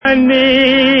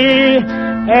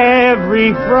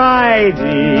Every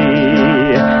Friday,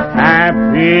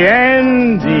 happy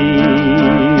endings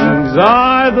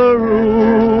are the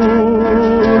rule.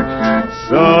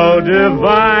 So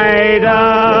divide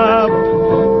up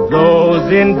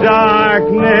those in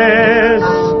darkness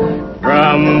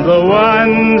from the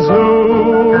ones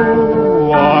who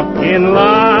walk in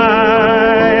light.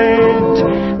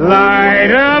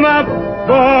 Light 'em up,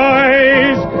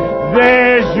 boys,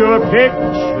 there's your picture.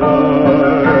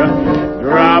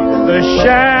 Drop the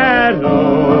shadows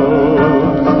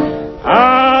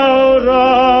out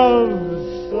of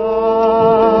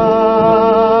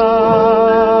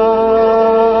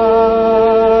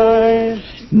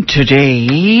sight.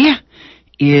 Today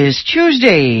is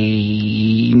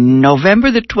Tuesday,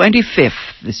 November the 25th.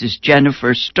 This is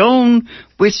Jennifer Stone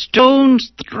with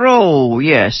Stone's Throw.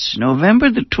 Yes,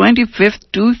 November the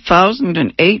 25th,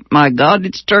 2008. My God,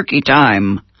 it's turkey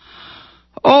time.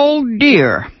 Oh,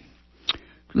 dear.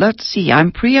 Let's see,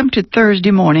 I'm preempted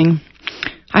Thursday morning.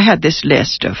 I had this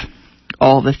list of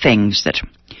all the things that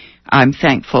I'm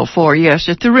thankful for. Yes,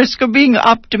 at the risk of being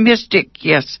optimistic,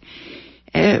 yes.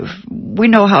 We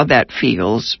know how that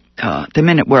feels. The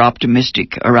minute we're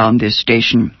optimistic around this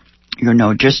station, you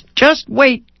know, just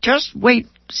wait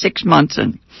 6 months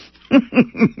and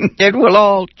it will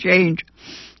all change.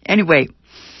 Anyway,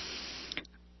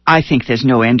 I think there's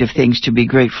no end of things to be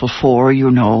grateful for,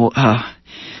 you know.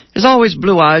 There's always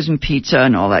blue eyes and pizza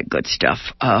and all that good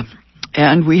stuff.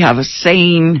 And we have a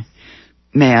sane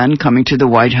man coming to the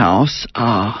White House.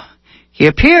 He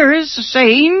appears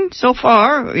sane so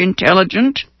far,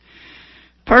 intelligent.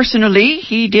 Personally,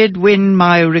 he did win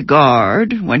my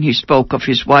regard when he spoke of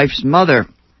his wife's mother,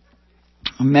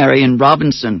 Marion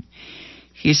Robinson.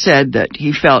 He said that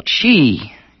he felt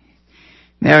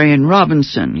Marion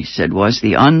Robinson, he said, was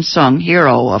the unsung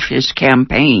hero of his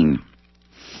campaign.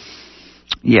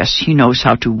 Yes, he knows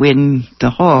how to win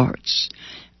the hearts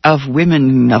of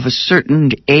women of a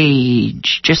certain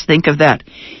age. Just think of that.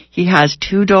 He has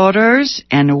 2 daughters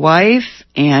and a wife,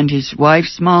 and his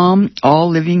wife's mom, all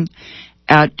living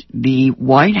at the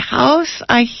White House,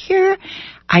 I hear.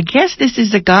 I guess this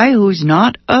is a guy who's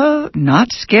not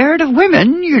scared of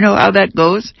women. You know how that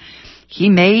goes. He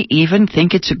may even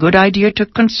think it's a good idea to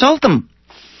consult them.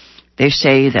 They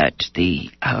say that the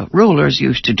rulers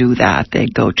used to do that.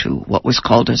 They'd go to what was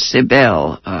called a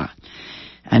Sibyl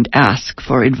and ask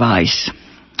for advice.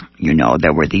 You know,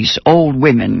 there were these old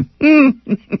women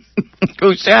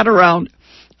who sat around,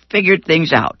 figured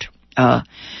things out.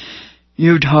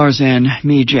 You Tarzan,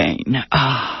 me Jane.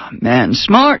 Man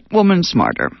smart, woman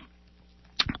smarter.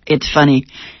 It's funny.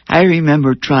 I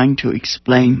remember trying to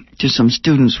explain to some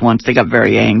students once, they got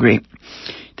very angry,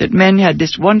 that men had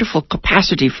this wonderful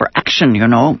capacity for action, you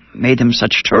know, made them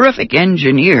such terrific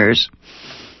engineers.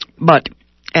 But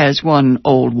as one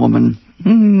old woman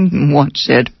once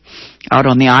said, out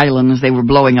on the islands, they were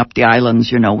blowing up the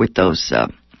islands, you know, with those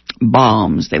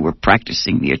bombs. They were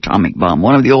practicing the atomic bomb.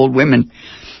 One of the old women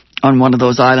on one of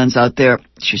those islands out there,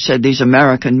 she said, these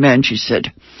American men, she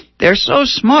said, they're so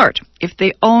smart. If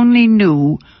they only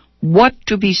knew what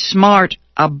to be smart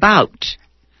about.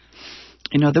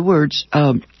 In other words,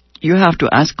 you have to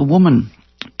ask a woman,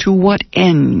 to what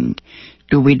end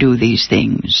do we do these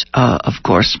things? Of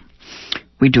course,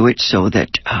 we do it so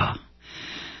that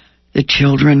the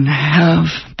children have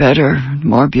better,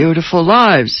 more beautiful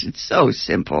lives. It's so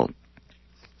simple.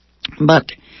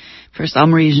 But for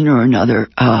some reason or another,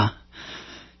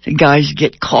 the guys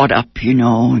get caught up, you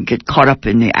know, and get caught up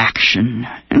in the action.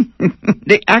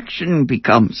 The action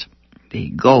becomes the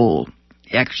goal,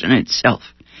 the action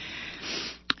itself.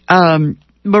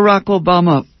 Barack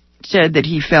Obama said that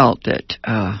he felt that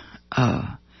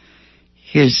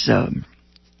his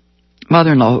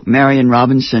mother-in-law, Marion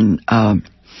Robinson,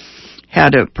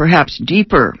 had a perhaps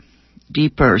deeper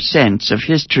sense of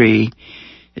history.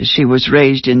 She was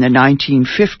raised in the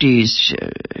 1950s.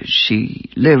 She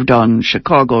lived on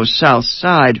Chicago's South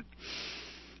Side.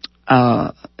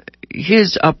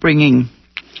 His upbringing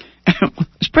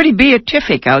was pretty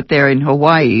beatific out there in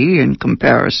Hawaii in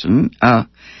comparison.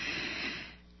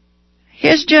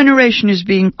 His generation is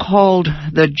being called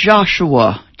the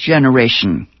Joshua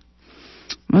generation.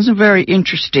 It was very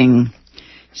interesting.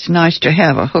 It's nice to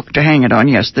have a hook to hang it on.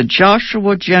 Yes, the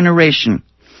Joshua generation.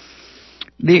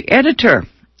 The editor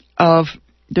of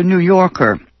the New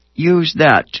Yorker used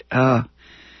that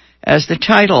as the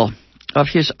title of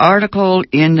his article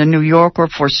in the New Yorker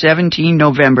for 17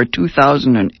 November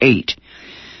 2008.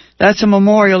 That's a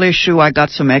memorial issue. I got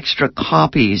some extra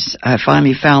copies. I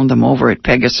finally found them over at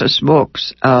Pegasus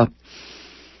Books.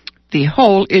 The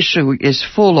whole issue is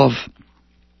full of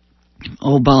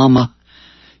Obama.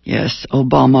 Yes,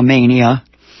 Obama mania.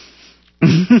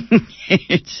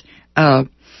 It's,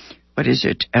 what is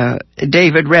it?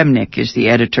 David Remnick is the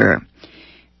editor.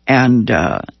 And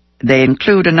they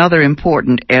include another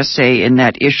important essay in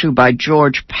that issue by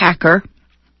George Packer,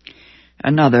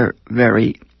 another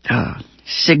very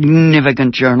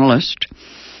significant journalist.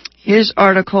 His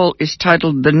article is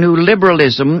titled The New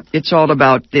Liberalism. It's all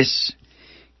about this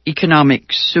economic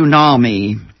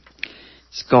tsunami.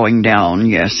 It's going down,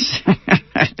 yes.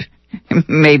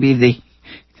 Maybe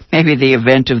the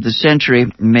event of the century,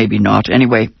 maybe not.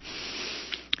 Anyway,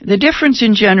 the difference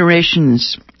in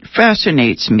generations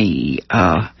fascinates me.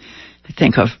 I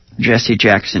think of Jesse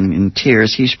Jackson in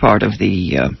tears. He's part of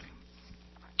the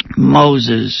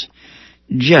Moses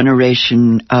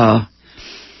generation.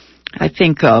 I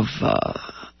think of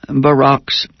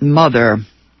Barack's mother,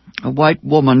 a white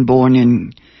woman born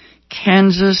in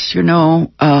Kansas,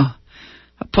 a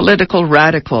political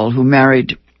radical who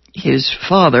married his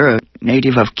father, a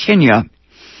native of Kenya.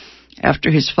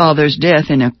 After his father's death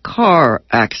in a car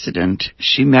accident,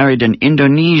 she married an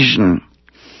Indonesian.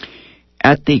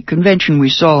 At the convention, we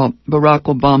saw Barack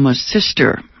Obama's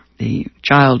sister, the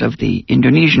child of the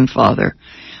Indonesian father.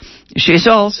 She's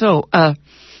also a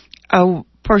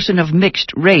person of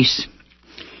mixed race.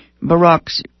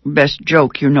 Barack's best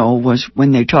joke, was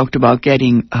when they talked about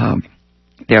getting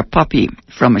their puppy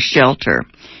from a shelter.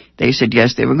 They said,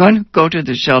 yes, they were going to go to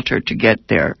the shelter to get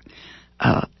their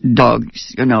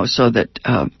dogs, so that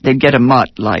they'd get a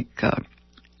mutt like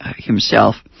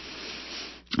himself.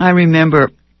 I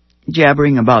remember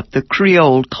jabbering about the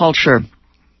Creole culture,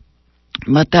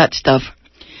 but that stuff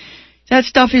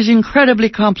is incredibly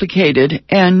complicated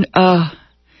and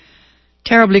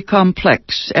terribly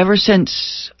complex. Ever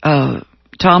since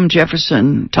Tom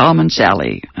Jefferson, Tom and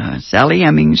Sally, Sally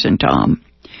Hemings and Tom,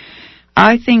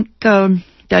 I think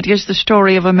that is the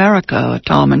story of America.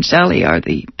 Tom and Sally are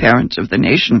the parents of the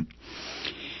nation.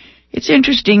 It's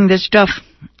interesting, this stuff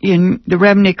in the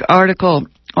Remnick article,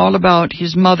 all about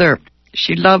his mother.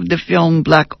 She loved the film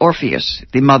Black Orpheus,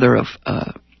 the mother of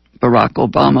Barack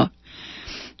Obama.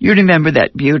 You remember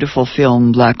that beautiful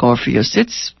film, Black Orpheus.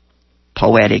 It's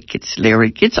poetic, it's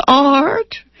lyric, it's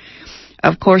art.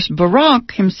 Of course,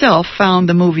 Barack himself found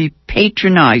the movie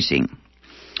patronizing.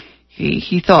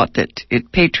 He thought that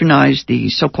it patronized the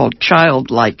so-called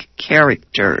childlike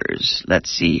characters. Let's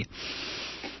see.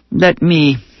 Let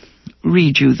me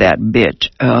read you that bit.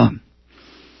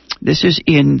 This is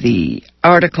in the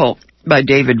article by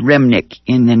David Remnick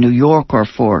in the New Yorker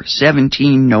for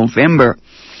 17 November.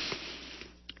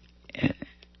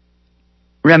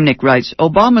 Remnick writes,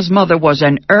 Obama's mother was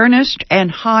an earnest and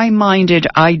high-minded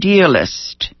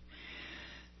idealist.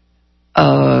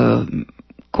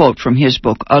 Quote from his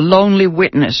book, a lonely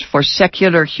witness for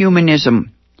secular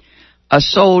humanism, a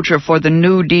soldier for the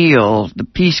New Deal, the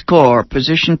Peace Corps,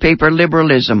 position paper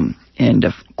liberalism, end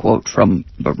of quote from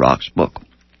Barack's book.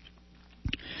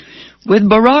 With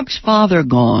Barack's father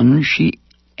gone, she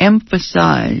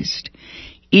emphasized,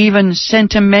 even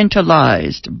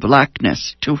sentimentalized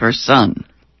blackness to her son.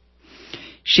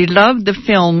 She loved the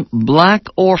film Black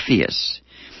Orpheus,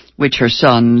 which her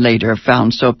son later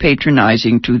found so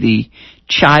patronizing to the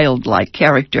childlike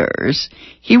characters,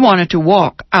 he wanted to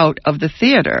walk out of the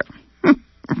theater.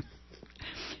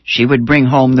 She would bring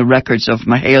home the records of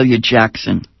Mahalia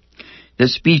Jackson, the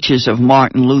speeches of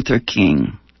Martin Luther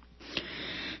King.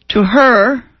 To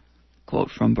her,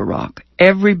 quote from Barack,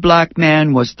 every black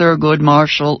man was Thurgood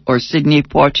Marshall or Sidney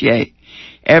Poitier.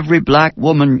 Every black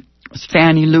woman was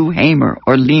Fannie Lou Hamer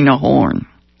or Lena Horne.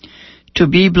 To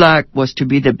be black was to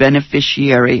be the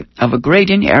beneficiary of a great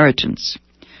inheritance,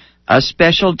 a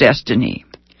special destiny,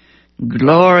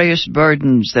 glorious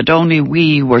burdens that only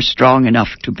we were strong enough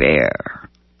to bear.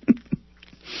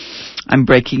 I'm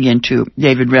breaking into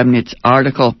David Remnick's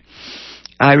article.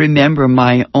 I remember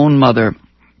my own mother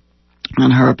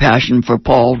and her passion for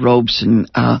Paul Robeson.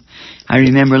 I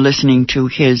remember listening to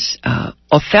his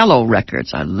Othello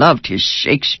records. I loved his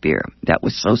Shakespeare. That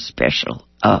was so special.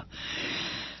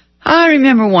 I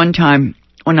remember one time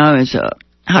when I was a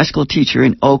high school teacher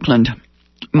in Oakland,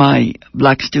 my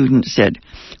black student said,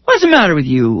 what's the matter with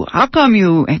you? How come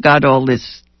you got all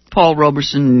this Paul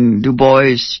Robeson, Du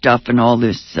Bois stuff and all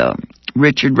this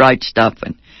Richard Wright stuff?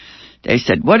 And they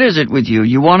said, what is it with you?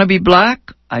 You want to be black?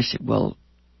 I said, well,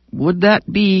 would that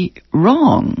be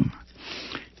wrong?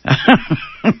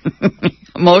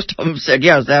 Most of them said,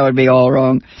 yes, that would be all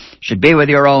wrong. Should be with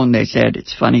your own, they said.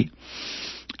 It's funny.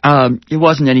 It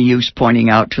wasn't any use pointing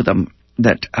out to them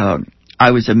that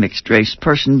I was a mixed-race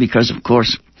person because, of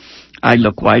course, I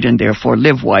look white and therefore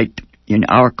live white in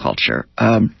our culture.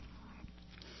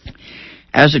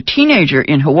 As a teenager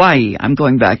in Hawaii, I'm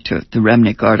going back to the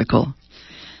Remnick article.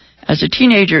 As a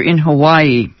teenager in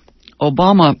Hawaii,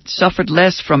 Obama suffered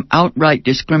less from outright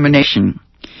discrimination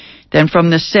than from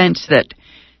the sense that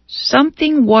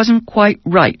something wasn't quite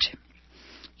right.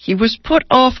 He was put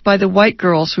off by the white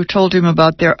girls who told him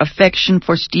about their affection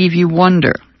for Stevie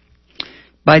Wonder,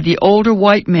 by the older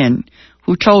white men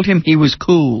who told him he was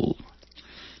cool.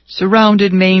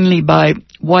 Surrounded mainly by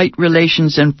white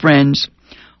relations and friends,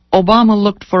 Obama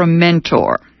looked for a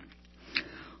mentor.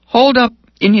 Holed up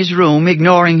in his room,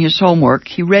 ignoring his homework,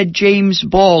 he read James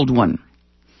Baldwin,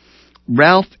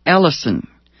 Ralph Ellison,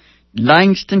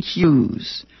 Langston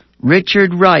Hughes,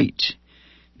 Richard Wright,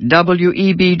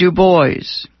 W.E.B. Du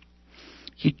Bois.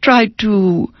 He tried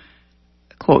to,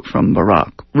 quote from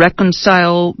Barack,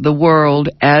 reconcile the world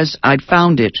as I'd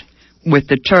found it with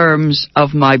the terms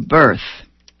of my birth.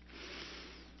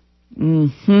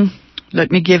 Let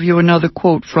me give you another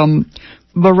quote from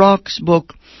Barack's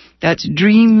book. That's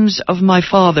Dreams of My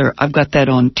Father. I've got that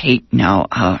on tape now.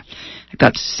 I've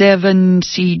got 7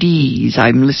 CDs.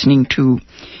 I'm listening to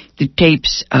the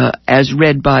tapes as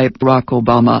read by Barack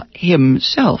Obama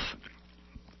himself.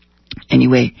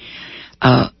 Anyway,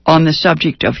 on the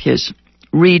subject of his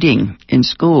reading in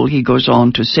school, he goes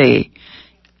on to say,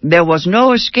 there was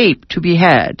no escape to be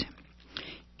had.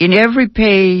 In every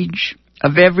page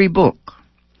of every book,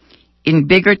 in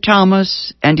Bigger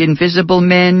Thomas and Invisible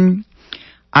Men,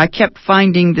 I kept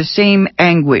finding the same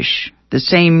anguish, the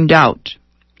same doubt,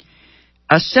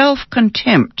 a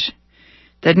self-contempt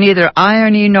that neither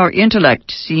irony nor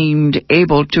intellect seemed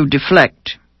able to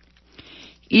deflect.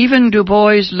 Even Du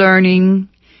Bois' learning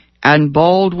and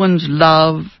Baldwin's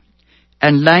love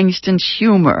and Langston's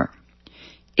humor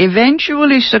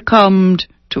eventually succumbed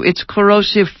to its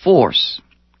corrosive force.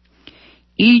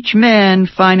 Each man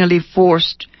finally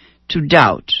forced to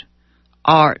doubt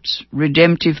art's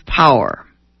redemptive power.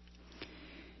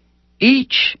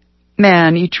 Each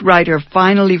man, each writer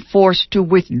finally forced to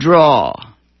withdraw.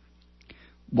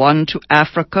 One to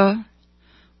Africa,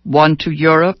 one to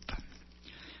Europe,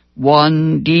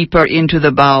 one deeper into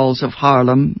the bowels of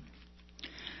Harlem,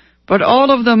 but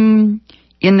all of them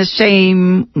in the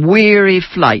same weary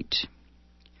flight.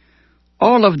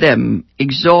 All of them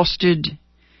exhausted,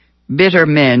 bitter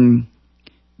men,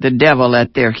 the devil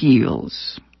at their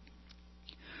heels.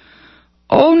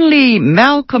 Only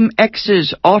Malcolm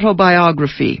X's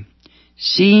autobiography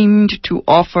seemed to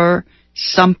offer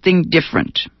something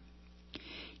different.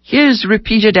 His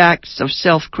repeated acts of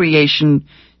self-creation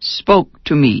spoke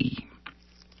to me.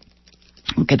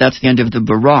 Okay, that's the end of the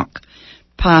Barack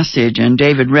passage, and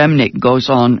David Remnick goes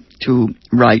on to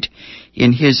write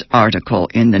in his article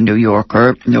in the New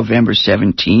Yorker, November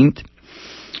 17th.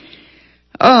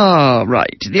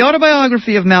 Right. The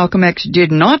autobiography of Malcolm X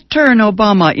did not turn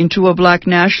Obama into a black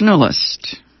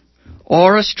nationalist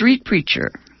or a street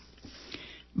preacher,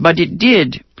 but it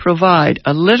did provide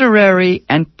a literary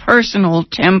and personal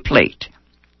template.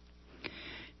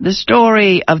 The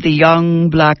story of the young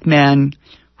black man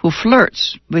who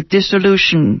flirts with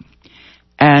dissolution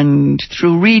and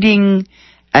through reading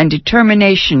and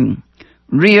determination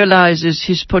realizes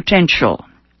his potential.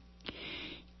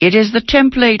 It is the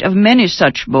template of many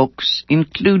such books,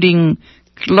 including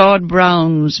Claude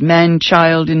Brown's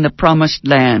Man-Child in the Promised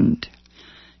Land,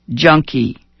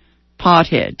 Junkie,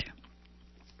 Pothead.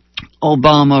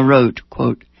 Obama wrote,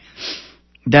 quote,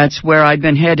 that's where I'd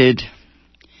been headed,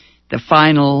 the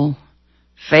final,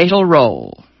 fatal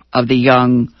role of the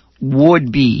young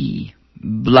would-be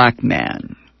black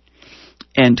man,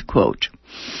 end quote.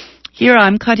 Here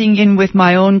I'm cutting in with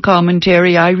my own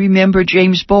commentary. I remember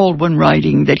James Baldwin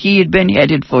writing that he had been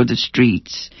headed for the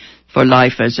streets, for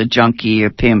life as a junkie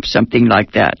or pimp, something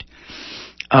like that.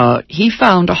 He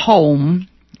found a home,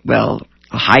 well,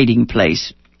 a hiding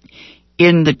place,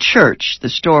 in the church, the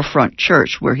storefront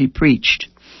church where he preached,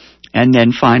 and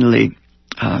then finally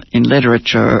in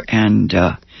literature and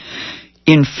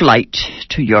in flight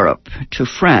to Europe, to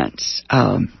France.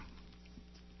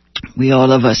 We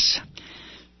all of us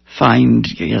find,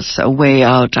 yes, a way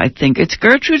out. I think it's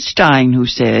Gertrude Stein who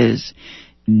says,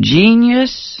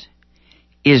 genius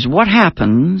is what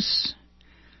happens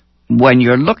when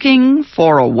you're looking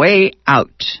for a way out.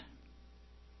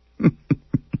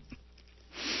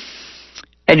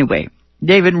 Anyway,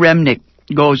 David Remnick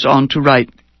goes on to write,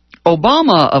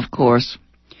 Obama, of course,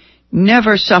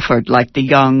 never suffered like the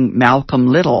young Malcolm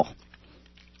Little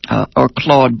or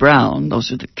Claude Brown.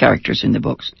 Those are the characters in the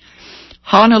books.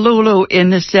 Honolulu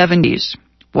in the 70s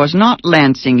was not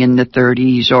Lansing in the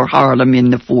 30s or Harlem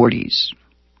in the 40s.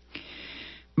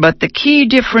 But the key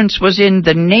difference was in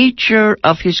the nature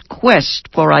of his quest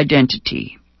for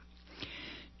identity.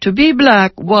 To be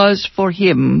black was, for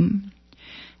him,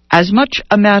 as much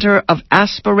a matter of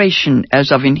aspiration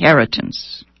as of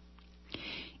inheritance.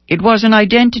 It was an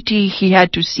identity he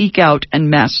had to seek out and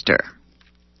master.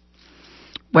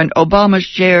 When Obama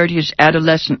shared his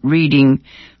adolescent reading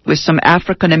with some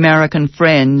African-American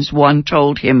friends, one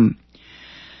told him,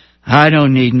 "I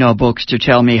don't need no books to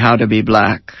tell me how to be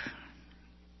black."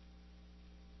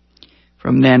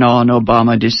 From then on,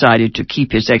 Obama decided to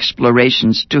keep his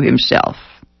explorations to himself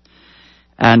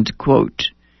and, quote,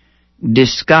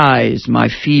 "disguise my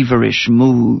feverish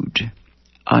mood,"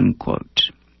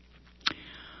 unquote.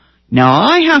 Now,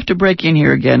 I have to break in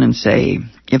here again and say,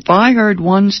 if I heard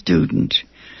one student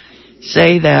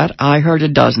say that, I heard a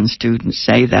dozen students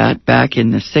say that back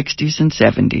in the 60s and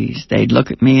 70s. They'd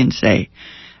look at me and say,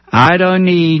 "I don't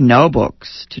need no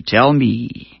books to tell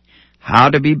me how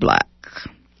to be black."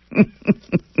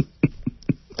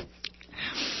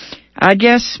 I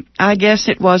guess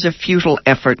it was a futile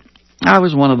effort. I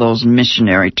was one of those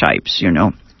missionary types,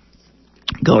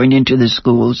 going into the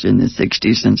schools in the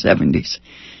 60s and 70s,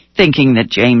 thinking that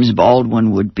James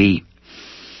Baldwin would be,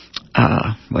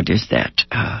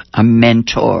 a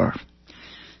mentor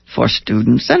for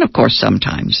students. And of course,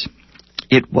 sometimes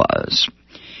it was.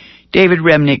 David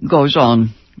Remnick goes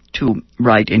on to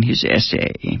write in his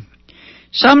essay,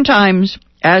 "Sometimes,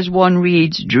 as one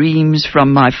reads Dreams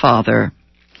from My Father,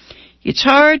 it's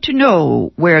hard to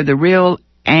know where the real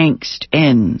angst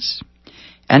ends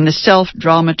and the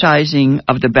self-dramatizing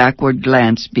of the backward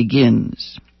glance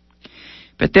begins.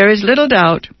 But there is little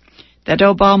doubt that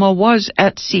Obama was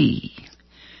at sea,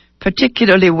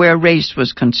 particularly where race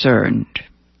was concerned.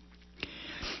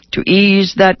 To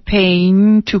ease that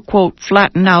pain, to, quote,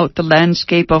 flatten out the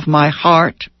landscape of my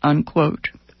heart, unquote,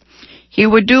 he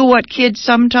would do what kids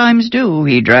sometimes do.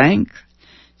 He drank,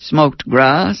 smoked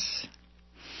grass,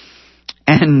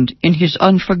 and in his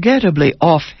unforgettably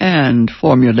offhand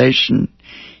formulation,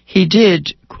 he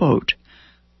did, quote,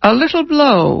 a little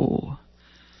blow,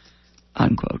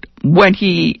 unquote, when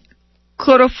he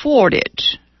could afford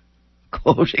it,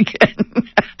 quote again.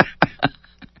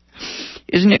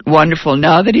 Isn't it wonderful?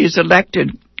 Now that he's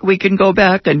elected, we can go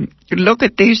back and look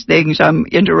at these things. I'm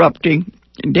interrupting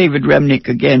David Remnick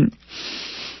again.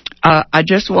 I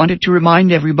just wanted to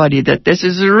remind everybody that this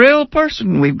is a real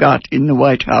person we've got in the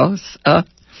White House. A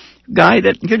guy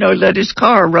that, let his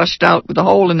car rust out with a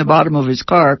hole in the bottom of his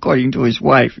car, according to his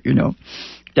wife,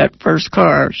 That first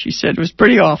car, she said, was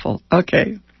pretty awful.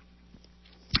 Okay.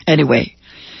 Anyway,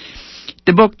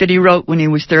 the book that he wrote when he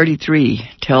was 33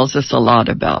 tells us a lot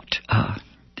about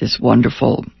this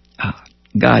wonderful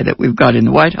guy that we've got in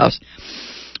the White House.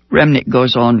 Remnick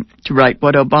goes on to write,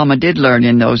 what Obama did learn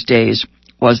in those days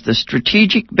was the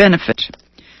strategic benefit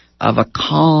of a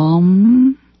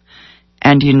calm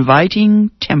and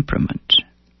inviting temperament.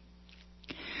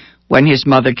 When his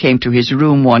mother came to his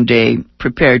room one day,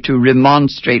 prepared to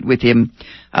remonstrate with him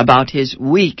about his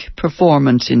weak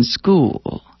performance in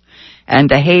school and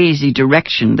the hazy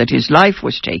direction that his life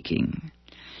was taking,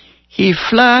 he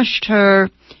flashed her,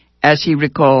 as he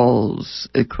recalls,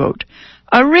 quote,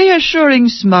 a reassuring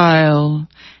smile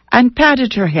and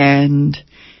patted her hand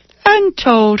and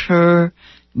told her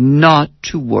not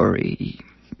to worry.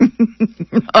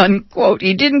 Unquote.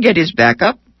 He didn't get his back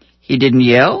up. He didn't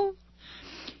yell.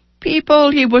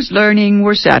 People, he was learning,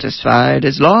 were satisfied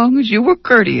as long as you were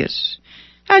courteous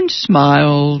and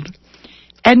smiled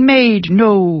and made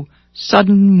no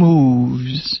sudden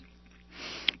moves.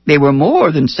 They were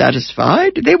more than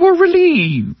satisfied. They were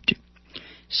relieved.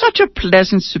 Such a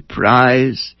pleasant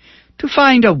surprise to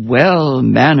find a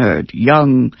well-mannered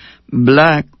young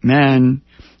black man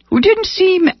who didn't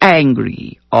seem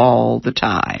angry all the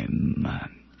time.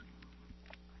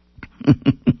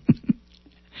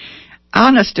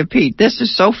 Honest to Pete, this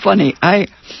is so funny. I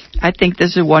think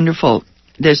this is wonderful,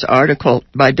 this article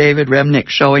by David Remnick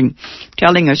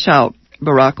telling us how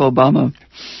Barack Obama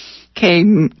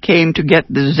came to get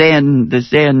the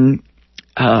Zen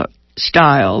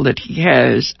style that he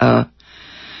has. I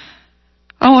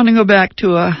want to go back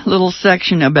to a little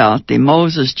section about the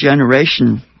Moses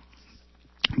generation,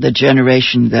 the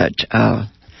generation that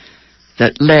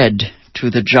led to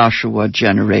the Joshua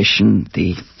generation,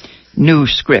 the new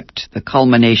script, the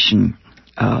culmination.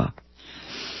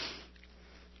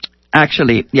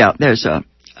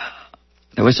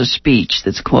 There was a speech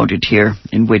that's quoted here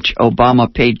in which Obama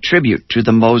paid tribute to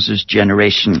the Moses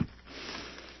generation.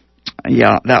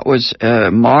 That was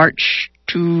March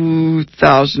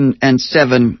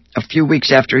 2007, a few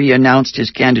weeks after he announced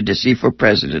his candidacy for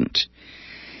president.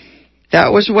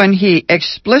 That was when he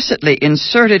explicitly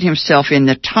inserted himself in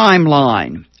the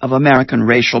timeline of American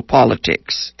racial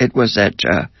politics. It was at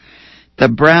the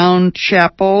Brown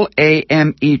Chapel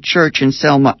AME Church in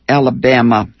Selma,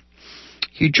 Alabama.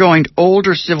 He joined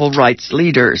older civil rights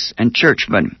leaders and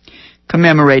churchmen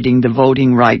commemorating the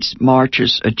voting rights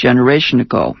marches a generation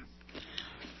ago.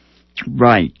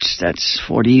 Right, that's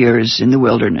 40 years in the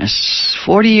wilderness.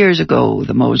 40 years ago,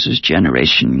 the Moses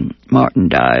generation, Martin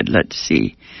died. Let's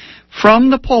see. From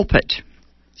the pulpit,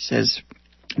 says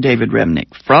David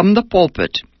Remnick, from the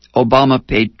pulpit, Obama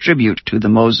paid tribute to the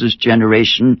Moses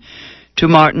generation, to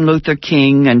Martin Luther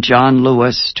King and John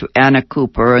Lewis, to Anna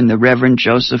Cooper and the Reverend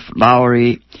Joseph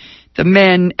Lowery, the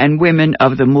men and women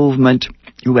of the movement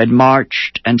who had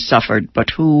marched and suffered, but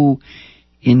who,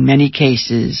 in many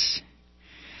cases,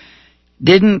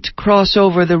 didn't cross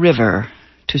over the river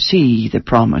to see the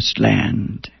promised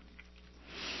land.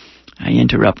 I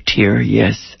interrupt here,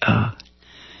 yes.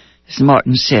 As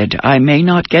Martin said, I may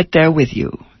not get there with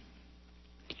you.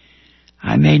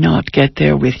 I may not get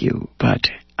there with you, but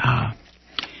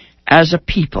as a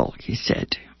people, he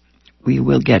said, we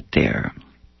will get there.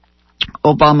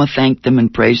 Obama thanked them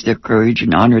and praised their courage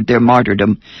and honored their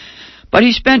martyrdom. But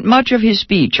he spent much of his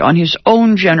speech on his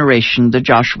own generation, the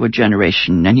Joshua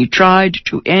generation, and he tried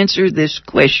to answer this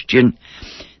question,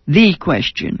 the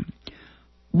question,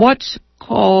 what's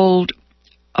called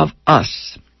of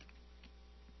us?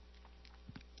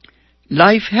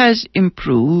 Life has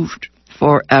improved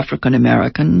for African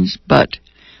Americans, but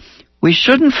we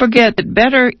shouldn't forget that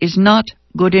better is not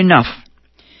good enough.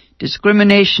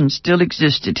 Discrimination still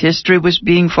existed. History was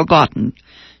being forgotten.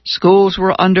 Schools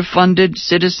were underfunded,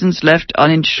 citizens left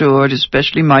uninsured,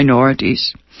 especially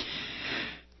minorities.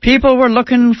 People were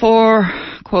looking for,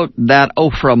 quote, that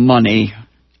Oprah money.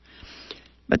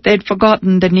 But they'd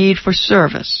forgotten the need for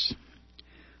service,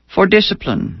 for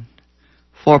discipline,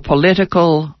 for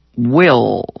political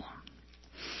will.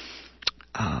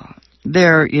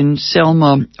 There in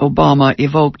Selma, Obama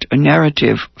evoked a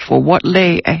narrative for what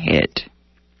lay ahead.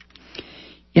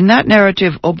 In that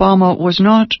narrative, Obama was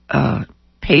not a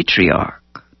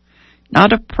patriarch,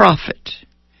 not a prophet,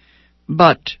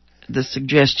 but the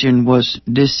suggestion was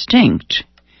distinct.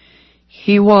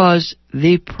 He was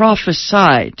the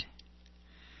prophesied.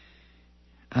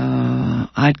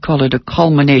 I'd call it a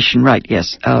culmination, right,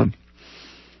 yes.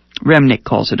 Remnick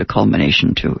calls it a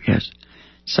culmination too, yes.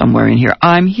 Somewhere in here.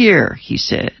 I'm here, he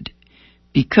said,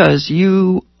 because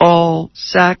you all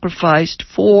sacrificed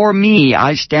for me.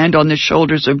 I stand on the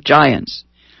shoulders of giants.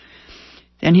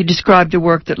 Then he described the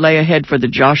work that lay ahead for the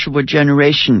Joshua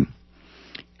generation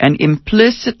and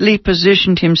implicitly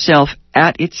positioned himself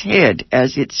at its head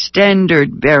as its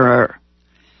standard bearer.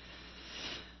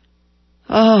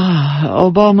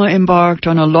 Obama embarked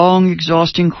on a long,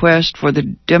 exhausting quest for the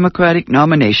Democratic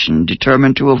nomination,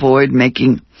 determined to avoid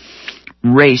making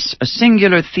race a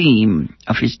singular theme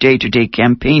of his day-to-day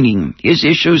campaigning. His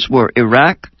issues were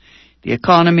Iraq, the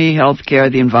economy, healthcare,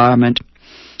 the environment,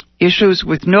 issues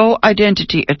with no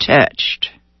identity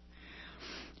attached.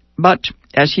 But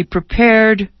as he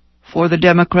prepared for the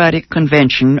Democratic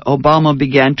convention, Obama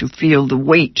began to feel the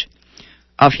weight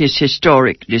of his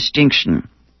historic distinction.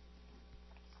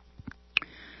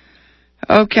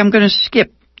 Okay, I'm going to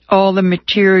skip all the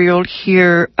material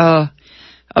here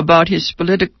about his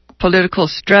political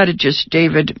strategist,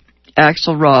 David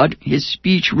Axelrod, his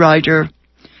speech writer.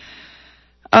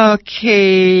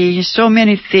 Okay, so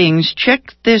many things.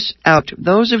 Check this out.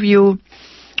 Those of you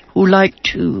who like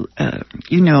to,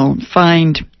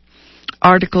 find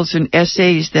articles and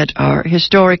essays that are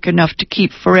historic enough to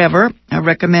keep forever, I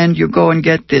recommend you go and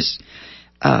get this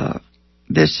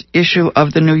issue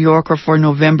of the New Yorker for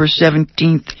November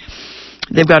 17th.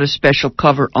 They've got a special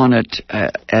cover on it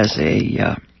as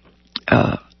a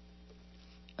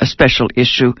special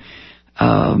issue.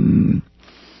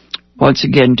 Once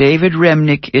again, David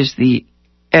Remnick is the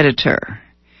editor,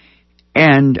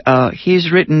 and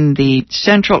he's written the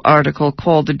central article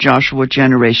called The Joshua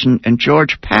Generation, and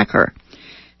George Packer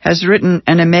has written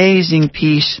an amazing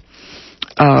piece,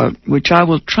 which I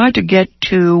will try to get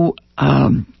to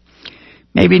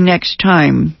maybe next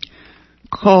time,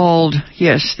 called,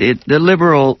 yes, the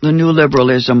new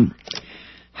liberalism,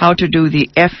 how to do the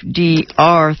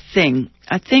FDR thing.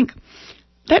 I think,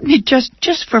 let me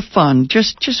just for fun,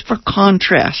 just for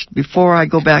contrast, before I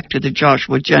go back to the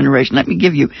Joshua generation, let me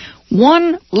give you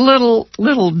one little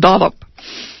dollop.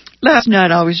 Last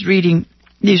night I was reading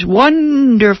these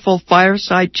wonderful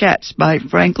fireside chats by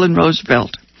Franklin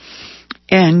Roosevelt.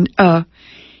 And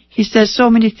he says so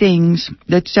many things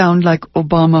that sound like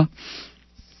Obama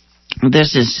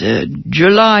This is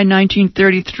July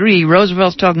 1933.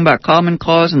 Roosevelt's talking about common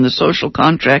cause and the social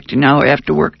contract, and now we have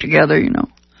to work together, you know.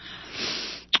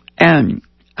 And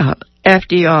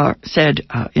FDR said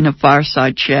in a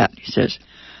fireside chat, he says,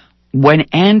 when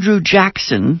Andrew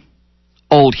Jackson,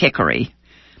 Old Hickory,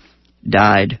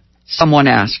 died, someone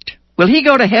asked, will he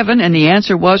go to heaven? And the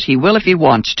answer was, he will if he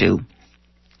wants to.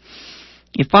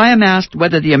 If I am asked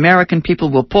whether the American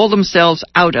people will pull themselves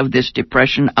out of this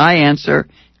depression, I answer,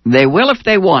 they will if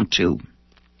they want to.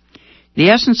 The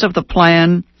essence of the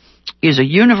plan is a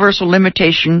universal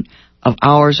limitation of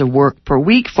hours of work per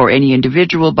week for any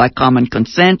individual by common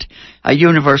consent, a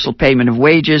universal payment of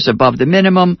wages above the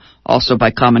minimum, also by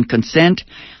common consent.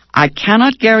 I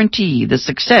cannot guarantee the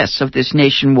success of this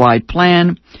nationwide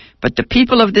plan, but the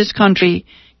people of this country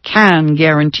can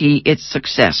guarantee its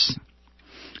success.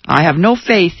 I have no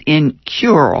faith in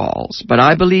cure-alls, but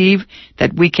I believe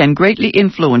that we can greatly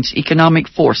influence economic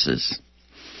forces.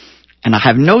 And I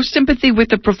have no sympathy with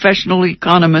the professional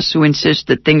economists who insist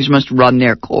that things must run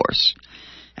their course,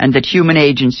 and that human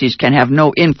agencies can have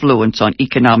no influence on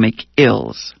economic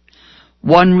ills.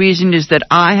 One reason is that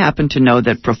I happen to know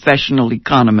that professional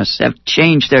economists have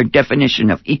changed their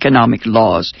definition of economic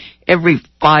laws every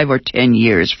 5 or 10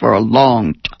 years for a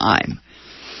long time.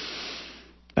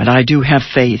 But I do have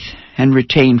faith and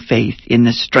retain faith in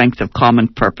the strength of common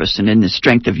purpose and in the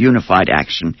strength of unified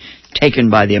action taken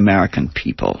by the American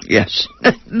people. Yes,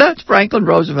 that's Franklin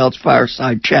Roosevelt's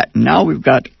fireside chat. And now we've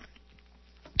got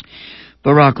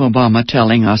Barack Obama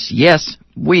telling us, yes,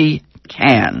 we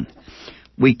can.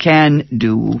 We can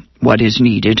do what is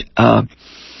needed,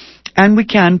 and we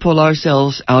can pull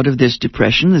ourselves out of this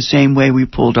depression the same way we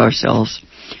pulled ourselves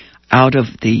out of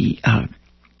the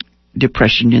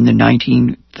depression in the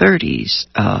 1930s.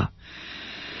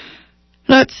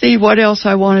 Let's see what else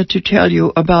I wanted to tell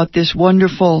you about this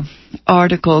wonderful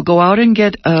article. Go out and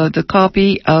get the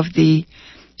copy of the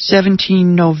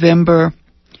 17 November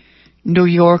New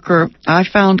Yorker. I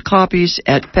found copies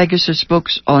at Pegasus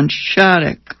Books on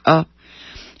Shattuck.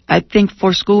 I think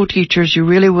for school teachers, you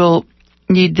really will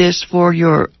need this for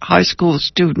your high school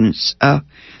students.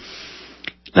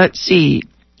 Let's see.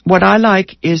 What I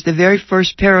like is the very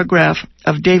first paragraph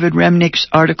of David Remnick's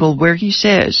article where he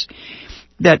says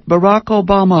that Barack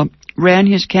Obama ran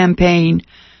his campaign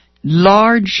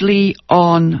largely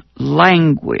on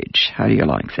language. How do you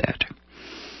like that?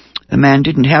 The man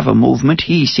didn't have a movement.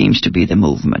 He seems to be the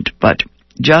movement. But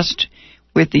just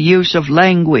with the use of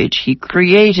language, he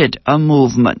created a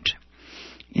movement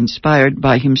inspired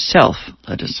by himself.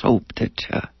 Let us hope that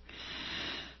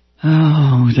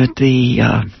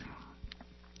the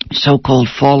so-called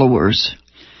followers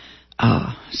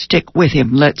stick with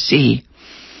him. Let's see.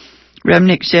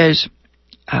 Remnick says,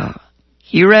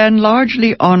 he ran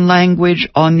largely on language,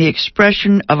 on the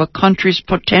expression of a country's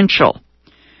potential,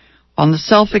 on the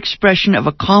self-expression of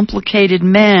a complicated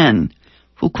man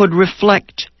who could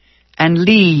reflect and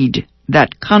lead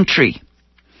that country.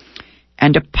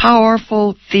 And a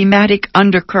powerful thematic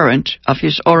undercurrent of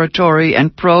his oratory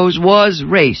and prose was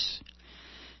race.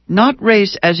 Not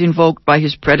race as invoked by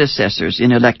his predecessors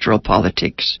in electoral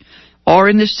politics or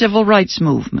in the civil rights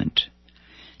movement.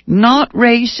 Not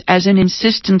race as an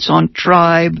insistence on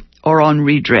tribe or on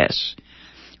redress.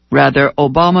 Rather,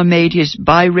 Obama made his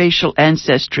biracial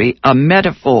ancestry a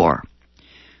metaphor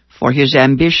for his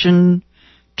ambition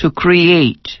to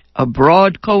create a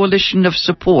broad coalition of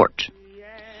support,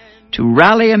 to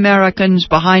rally Americans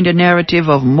behind a narrative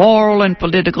of moral and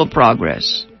political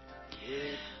progress.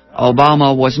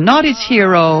 Obama was not its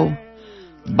hero,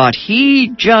 but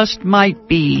he just might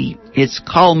be its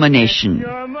culmination.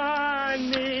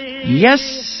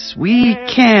 Yes, we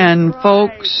can,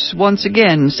 folks. Once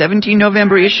again, 17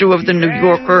 November issue of the New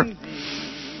Yorker.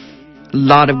 A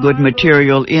lot of good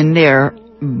material in there.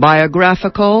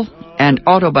 Biographical and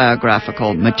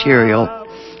autobiographical material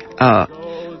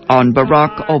on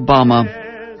Barack Obama,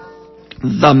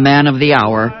 the man of the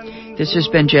hour. This has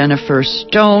been Jennifer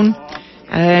Stone.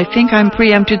 I think I'm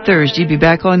preempted Thursday. Be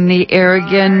back on the air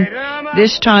again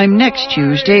this time next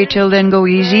Tuesday. Till then, go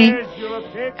easy.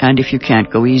 And if you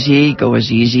can't go easy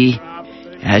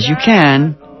as you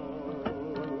can.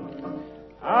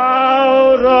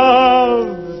 Out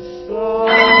of song.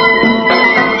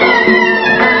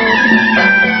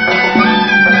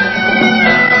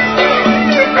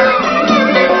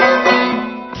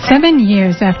 7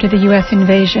 years after the U.S.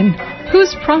 invasion,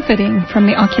 who's profiting from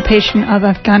the occupation of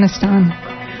Afghanistan?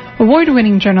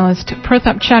 Award-winning journalist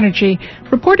Pratap Chatterjee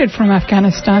reported from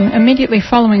Afghanistan immediately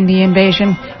following the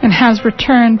invasion and has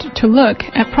returned to look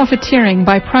at profiteering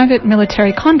by private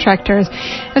military contractors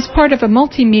as part of a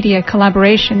multimedia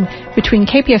collaboration between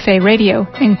KPFA Radio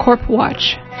and Corp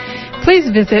Watch. Please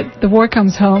visit The War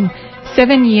Comes Home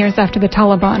 7 years after the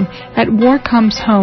Taliban at warcomeshome.org.